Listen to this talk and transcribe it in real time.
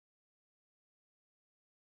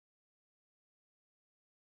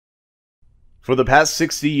For the past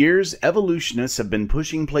 60 years, evolutionists have been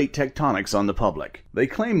pushing plate tectonics on the public. They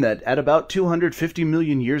claim that at about 250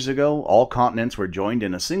 million years ago, all continents were joined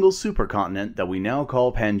in a single supercontinent that we now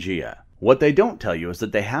call Pangaea. What they don't tell you is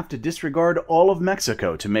that they have to disregard all of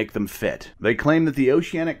Mexico to make them fit. They claim that the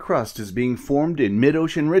oceanic crust is being formed in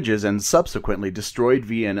mid-ocean ridges and subsequently destroyed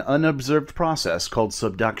via an unobserved process called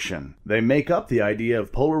subduction. They make up the idea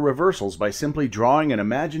of polar reversals by simply drawing an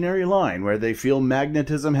imaginary line where they feel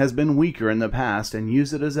magnetism has been weaker in the past and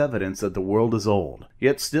use it as evidence that the world is old.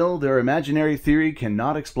 Yet still, their imaginary theory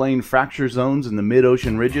cannot explain fracture zones in the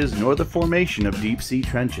mid-ocean ridges nor the formation of deep-sea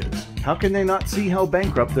trenches. How can they not see how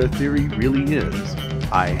bankrupt their theory really is?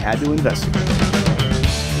 I had to investigate.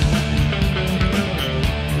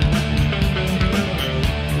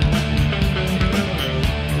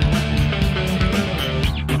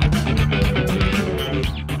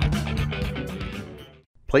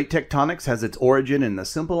 Plate tectonics has its origin in the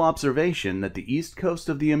simple observation that the east coast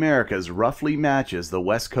of the Americas roughly matches the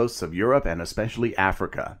west coasts of Europe and especially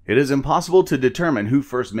Africa. It is impossible to determine who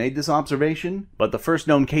first made this observation, but the first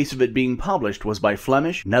known case of it being published was by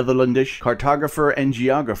Flemish, Netherlandish cartographer and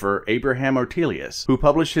geographer Abraham Ortelius, who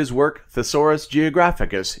published his work Thesaurus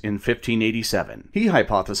Geographicus in 1587. He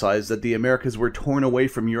hypothesized that the Americas were torn away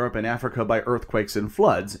from Europe and Africa by earthquakes and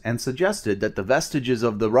floods, and suggested that the vestiges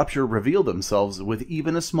of the rupture revealed themselves with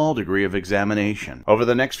even a small degree of examination. Over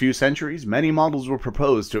the next few centuries, many models were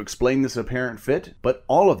proposed to explain this apparent fit, but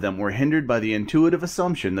all of them were hindered by the intuitive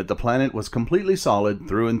assumption that the planet was completely solid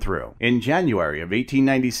through and through. In January of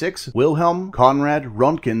 1896, Wilhelm Conrad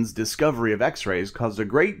Röntgen's discovery of X-rays caused a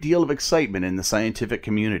great deal of excitement in the scientific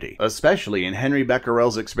community, especially in Henri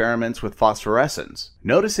Becquerel's experiments with phosphorescence.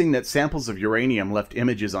 Noticing that samples of uranium left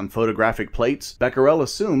images on photographic plates, Becquerel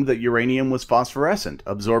assumed that uranium was phosphorescent,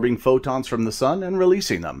 absorbing photons from the sun and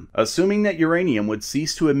releasing them. Assuming that uranium would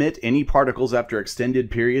cease to emit any particles after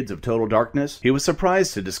extended periods of total darkness, he was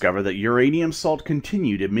surprised to discover that uranium salt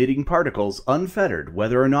continued emitting particles unfettered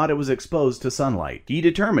whether or not it was exposed to sunlight. He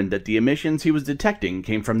determined that the emissions he was detecting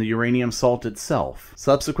came from the uranium salt itself.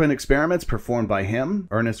 Subsequent experiments performed by him,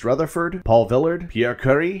 Ernest Rutherford, Paul Villard, Pierre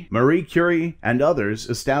Curie, Marie Curie, and others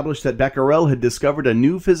established that Becquerel had discovered a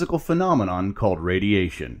new physical phenomenon called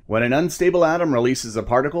radiation. When an unstable atom releases a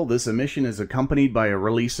particle, this emission is accompanied by a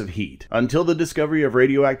release of heat. Until the discovery of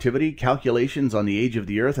radioactivity, calculations on the age of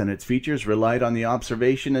the Earth and its features relied on the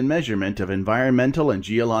observation and measurement of environmental and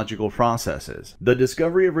geological processes. The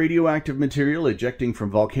discovery of radioactive material ejecting from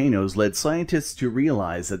volcanoes led scientists to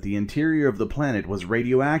realize that the interior of the planet was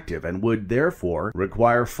radioactive and would, therefore,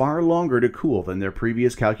 require far longer to cool than their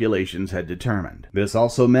previous calculations had determined. This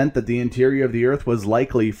also meant that the interior of the Earth was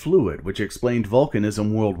likely fluid, which explained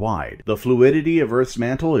volcanism worldwide. The fluidity of Earth's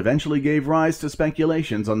mantle eventually gave rise to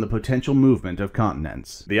speculations on the potential movement of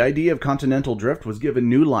continents. The idea of continental drift was given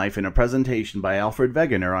new life in a presentation by Alfred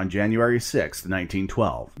Wegener on January 6,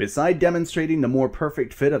 1912. Beside demonstrating the more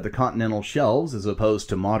perfect fit of the continental shelves as opposed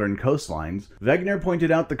to modern coastlines, Wegener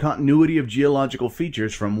pointed out the continuity of geological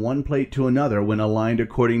features from one plate to another when aligned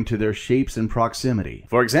according to their shapes and proximity.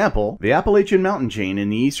 For example, the Appalachian mountain chain in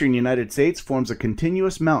the eastern United States forms a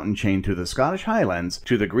continuous mountain chain through the Scottish Highlands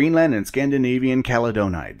to the Greenland and Scandinavian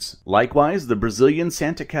Caledonides. Likewise, the Brazilian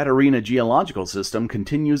Santa Catarina geological system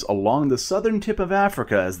continues along the southern tip of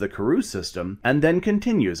Africa as the Curies system, and then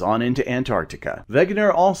continues on into Antarctica.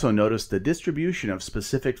 Wegener also noticed the distribution of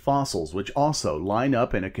specific fossils, which also line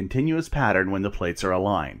up in a continuous pattern when the plates are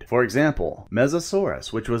aligned. For example,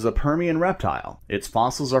 Mesosaurus, which was a Permian reptile. Its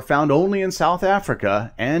fossils are found only in South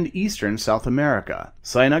Africa and eastern South America.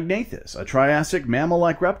 Cyanogenathus, a Triassic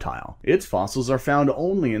mammal-like reptile. Its fossils are found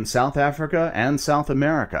only in South Africa and South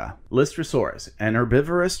America. Lystrosaurus, an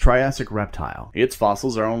herbivorous Triassic reptile. Its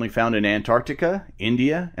fossils are only found in Antarctica,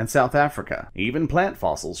 India, and South Africa. Even plant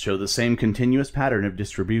fossils show the same continuous pattern of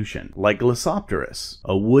distribution, like Glossopteris,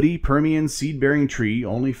 a woody Permian seed-bearing tree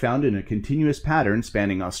only found in a continuous pattern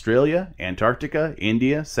spanning Australia, Antarctica,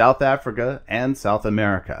 India, South Africa, and South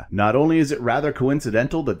America. Not only is it rather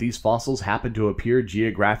coincidental that these fossils happen to appear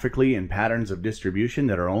geographically in patterns of distribution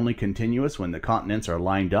that are only continuous when the continents are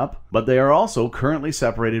lined up, but they are also currently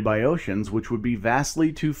separated by oceans which would be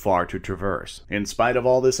vastly too far to traverse. In spite of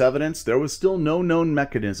all this evidence, there was still no known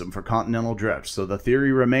mechanism for continental drift, so the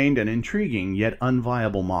theory remained an intriguing yet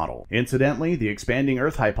unviable model. Incidentally, the expanding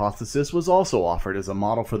Earth hypothesis was also offered as a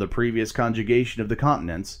model for the previous conjugation of the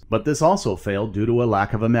continents, but this also failed due to a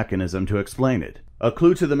lack of a mechanism to explain it. A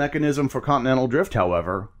clue to the mechanism for continental drift,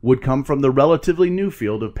 however, would come from the relatively new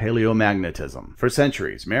field of Paleo Magnetism. For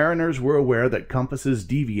centuries, mariners were aware that compasses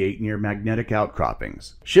deviate near magnetic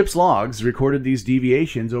outcroppings. Ships' logs recorded these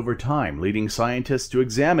deviations over time, leading scientists to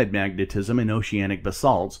examine magnetism in oceanic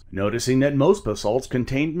basalts, noticing that most basalts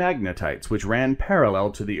contained magnetites, which ran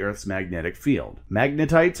parallel to the Earth's magnetic field.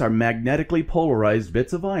 Magnetites are magnetically polarized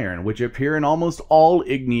bits of iron which appear in almost all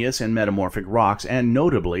igneous and metamorphic rocks, and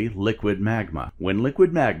notably liquid magma. When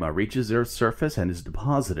liquid magma reaches Earth's surface and is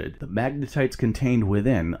deposited, the magnetites contained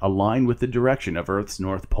within align with the direction of Earth's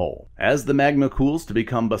north pole. As the magma cools to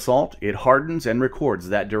become basalt, it hardens and records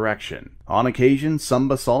that direction. On occasion, some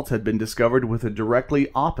basalts had been discovered with a directly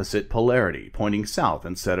opposite polarity, pointing south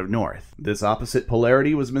instead of north. This opposite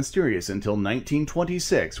polarity was mysterious until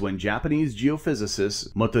 1926, when Japanese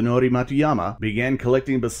geophysicist Motonori Matuyama began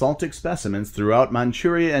collecting basaltic specimens throughout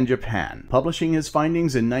Manchuria and Japan. Publishing his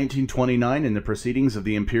findings in 1929 in the Proceedings of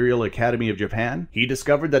the Imperial Academy of Japan, he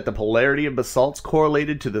discovered that the polarity of basalts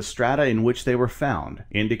correlated to the strata in which they were found,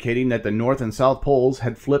 indicating that the north and south poles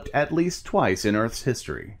had flipped at least twice in Earth's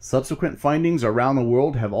history. Subsequent findings around the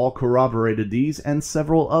world have all corroborated these and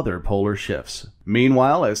several other polar shifts.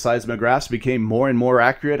 Meanwhile, as seismographs became more and more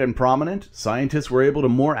accurate and prominent, scientists were able to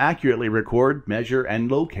more accurately record, measure, and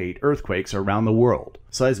locate earthquakes around the world.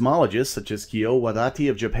 Seismologists such as Wadati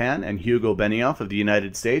of Japan and Hugo Benioff of the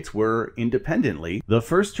United States were, independently, the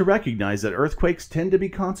first to recognize that earthquakes tend to be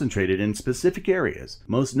concentrated in specific areas,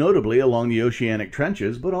 most notably along the oceanic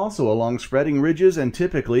trenches, but also along spreading ridges and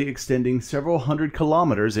typically extending several hundred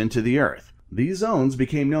kilometers into the Earth. These zones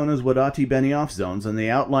became known as Wadati-Benioff zones, and they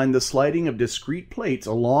outlined the sliding of discrete plates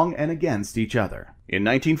along and against each other. In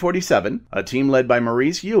 1947, a team led by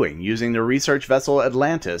Maurice Ewing, using the research vessel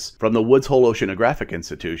Atlantis from the Woods Hole Oceanographic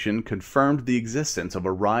Institution, confirmed the existence of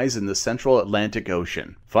a rise in the central Atlantic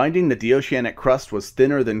Ocean. Finding that the oceanic crust was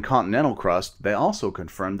thinner than continental crust, they also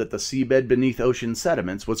confirmed that the seabed beneath ocean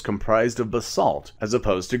sediments was comprised of basalt, as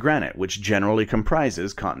opposed to granite, which generally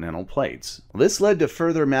comprises continental plates. This led to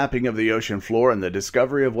further mapping of the ocean floor and the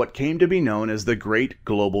discovery of what came to be known as the Great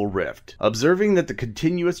Global Rift. Observing that the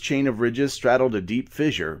continuous chain of ridges straddled a deep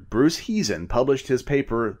fissure, Bruce Heezen published his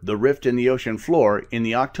paper, The Rift in the Ocean Floor, in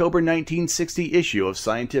the October 1960 issue of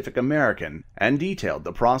Scientific American, and detailed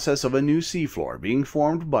the process of a new seafloor being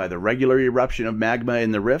formed by the regular eruption of magma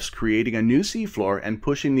in the rifts, creating a new seafloor and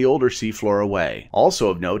pushing the older seafloor away.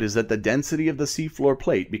 Also of note is that the density of the seafloor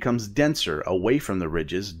plate becomes denser away from the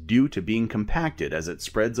ridges due to being compacted as it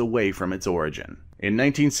spreads away from its origin. In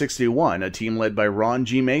 1961, a team led by Ron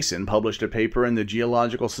G. Mason published a paper in the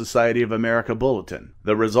Geological Society of America Bulletin.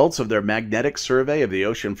 The results of their magnetic survey of the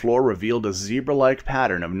ocean floor revealed a zebra-like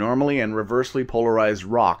pattern of normally and reversely polarized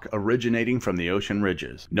rock originating from the ocean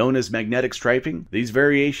ridges. Known as magnetic striping, these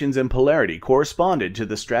variations in polarity corresponded to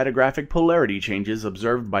the stratigraphic polarity changes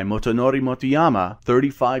observed by Motonori Matuyama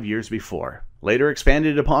 35 years before. Later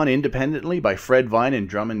expanded upon independently by Fred Vine and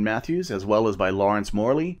Drummond Matthews, as well as by Lawrence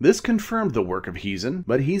Morley, this confirmed the work of Heezen,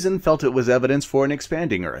 but Heezen felt it was evidence for an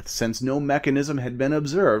expanding Earth, since no mechanism had been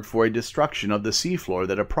observed for a destruction of the seafloor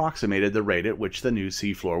that approximated the rate at which the new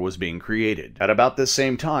seafloor was being created. At about this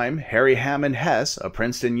same time, Harry Hammond Hess, a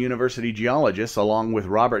Princeton University geologist, along with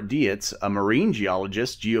Robert Dietz, a marine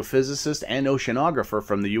geologist, geophysicist, and oceanographer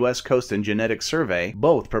from the U.S. Coast and Genetic Survey,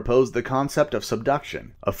 both proposed the concept of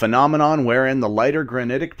subduction, a phenomenon wherein the lighter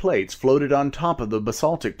granitic plates floated on top of the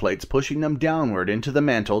basaltic plates, pushing them downward into the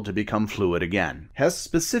mantle to become fluid again. Hess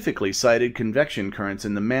specifically cited convection currents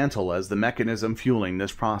in the mantle as the mechanism fueling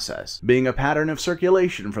this process, being a pattern of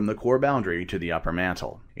circulation from the core boundary to the upper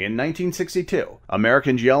mantle. In 1962,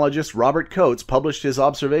 American geologist Robert Coates published his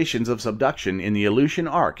observations of subduction in the Aleutian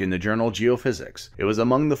Arc in the journal Geophysics. It was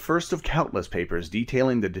among the first of countless papers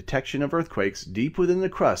detailing the detection of earthquakes deep within the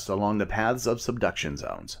crust along the paths of subduction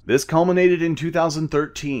zones. This culminated in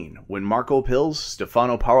 2013, when Marco Pils,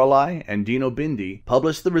 Stefano Parolai, and Dino Bindi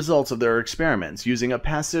published the results of their experiments using a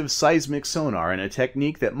passive seismic sonar and a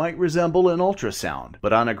technique that might resemble an ultrasound,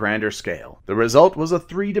 but on a grander scale. The result was a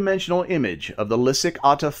three-dimensional image of the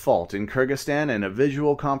Lysyk-Ata Fault in Kyrgyzstan and a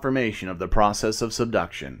visual confirmation of the process of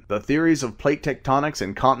subduction. The theories of plate tectonics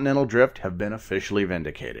and continental drift have been officially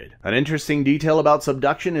vindicated. An interesting detail about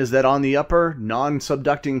subduction is that on the upper,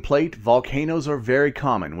 non-subducting plate, volcanoes are very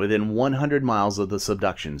common within 100 miles of the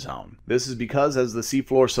subduction zone. This is because as the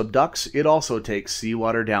seafloor subducts, it also takes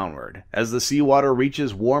seawater downward. As the seawater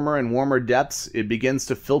reaches warmer and warmer depths, it begins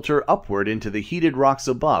to filter upward into the heated rocks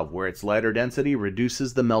above, where its lighter density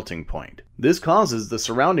reduces the melting point. This causes the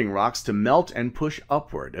surrounding rocks to melt and push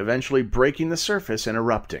upward, eventually breaking the surface and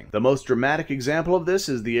erupting. The most dramatic example of this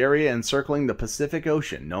is the area encircling the Pacific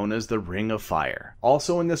Ocean, known as the Ring of Fire.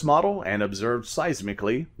 Also in this model, and observed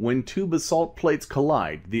seismically, when two basalt plates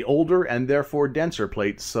collide, the older and therefore denser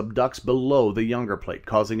plate subducts below the younger plate,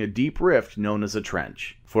 causing a deep rift known as a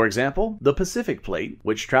trench. For example, the Pacific Plate,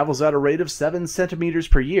 which travels at a rate of 7 centimeters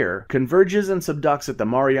per year, converges and subducts at the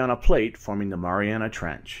Mariana Plate, forming the Mariana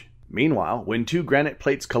Trench. Meanwhile, when two granite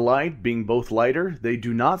plates collide, being both lighter, they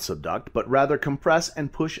do not subduct, but rather compress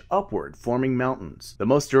and push upward, forming mountains. The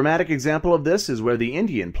most dramatic example of this is where the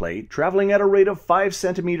Indian Plate, traveling at a rate of 5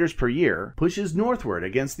 centimeters per year, pushes northward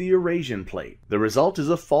against the Eurasian Plate. The result is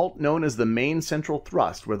a fault known as the main central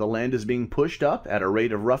thrust, where the land is being pushed up at a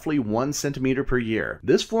rate of roughly 1 centimeter per year.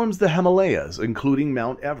 This forms the Himalayas, including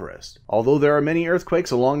Mount Everest. Although there are many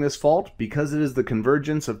earthquakes along this fault, because it is the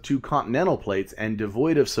convergence of two continental plates and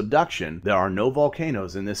devoid of subduction, there are no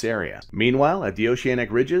volcanoes in this area. Meanwhile, at the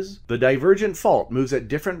oceanic ridges, the divergent fault moves at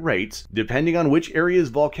different rates depending on which area's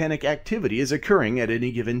volcanic activity is occurring at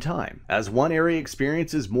any given time. As one area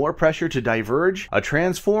experiences more pressure to diverge, a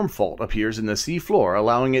transform fault appears in the seafloor,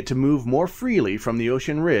 allowing it to move more freely from the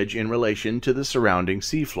ocean ridge in relation to the surrounding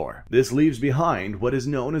seafloor. This leaves behind what is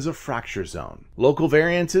known as a fracture zone. Local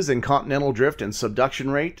variances in continental drift and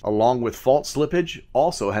subduction rate, along with fault slippage,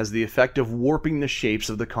 also has the effect of warping the shapes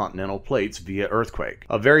of the continental plates via earthquake.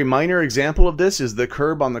 A very minor example of this is the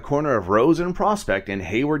curb on the corner of Rose and Prospect in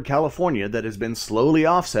Hayward, California that has been slowly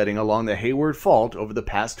offsetting along the Hayward Fault over the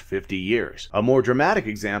past 50 years. A more dramatic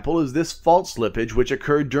example is this fault slippage which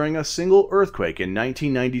occurred during a single earthquake in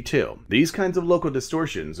 1992. These kinds of local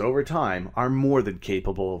distortions over time are more than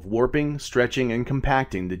capable of warping, stretching, and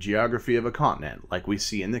compacting the geography of a continent like we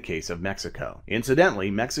see in the case of Mexico.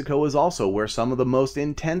 Incidentally, Mexico is also where some of the most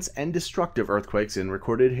intense and destructive earthquakes in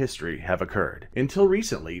recorded history have occurred. Until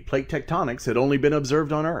recently, plate tectonics had only been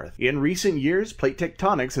observed on Earth. In recent years, plate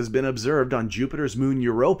tectonics has been observed on Jupiter's moon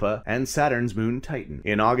Europa and Saturn's moon Titan.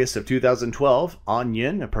 In August of 2012, An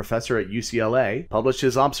Yin, a professor at UCLA, published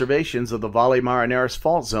his observations of the Valle Marineris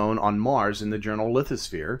fault zone on Mars in the journal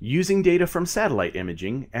Lithosphere, using data from satellite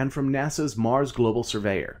imaging and from NASA's Mars Global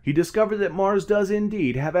Surveyor. He discovered that Mars does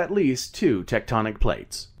indeed have at least 2 tectonic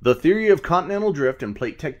plates. The theory of continental drift and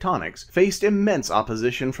plate tectonics faced immense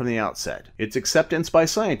opposition from the outset. Its acceptance by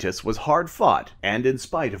scientists was hard-fought, and in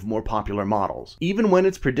spite of more popular models. Even when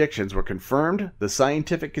its predictions were confirmed, the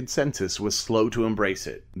scientific consensus was slow to embrace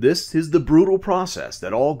it. This is the brutal process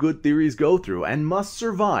that all good theories go through and must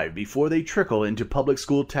survive before they trickle into public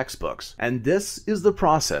school textbooks. And this is the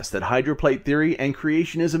process that hydroplate theory and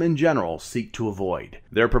creationism in general seek to avoid.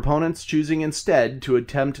 Their proponents choosing instead to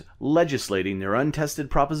attempt legislating their untested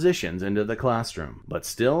propositions into the classroom. But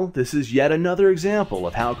still, this is yet another example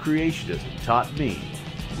of how creationism taught me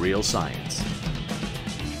real science.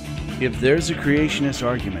 If there's a creationist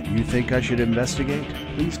argument you think I should investigate,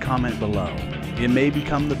 please comment below. It may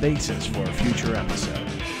become the basis for a future episode.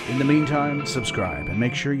 In the meantime, subscribe and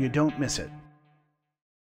make sure you don't miss it.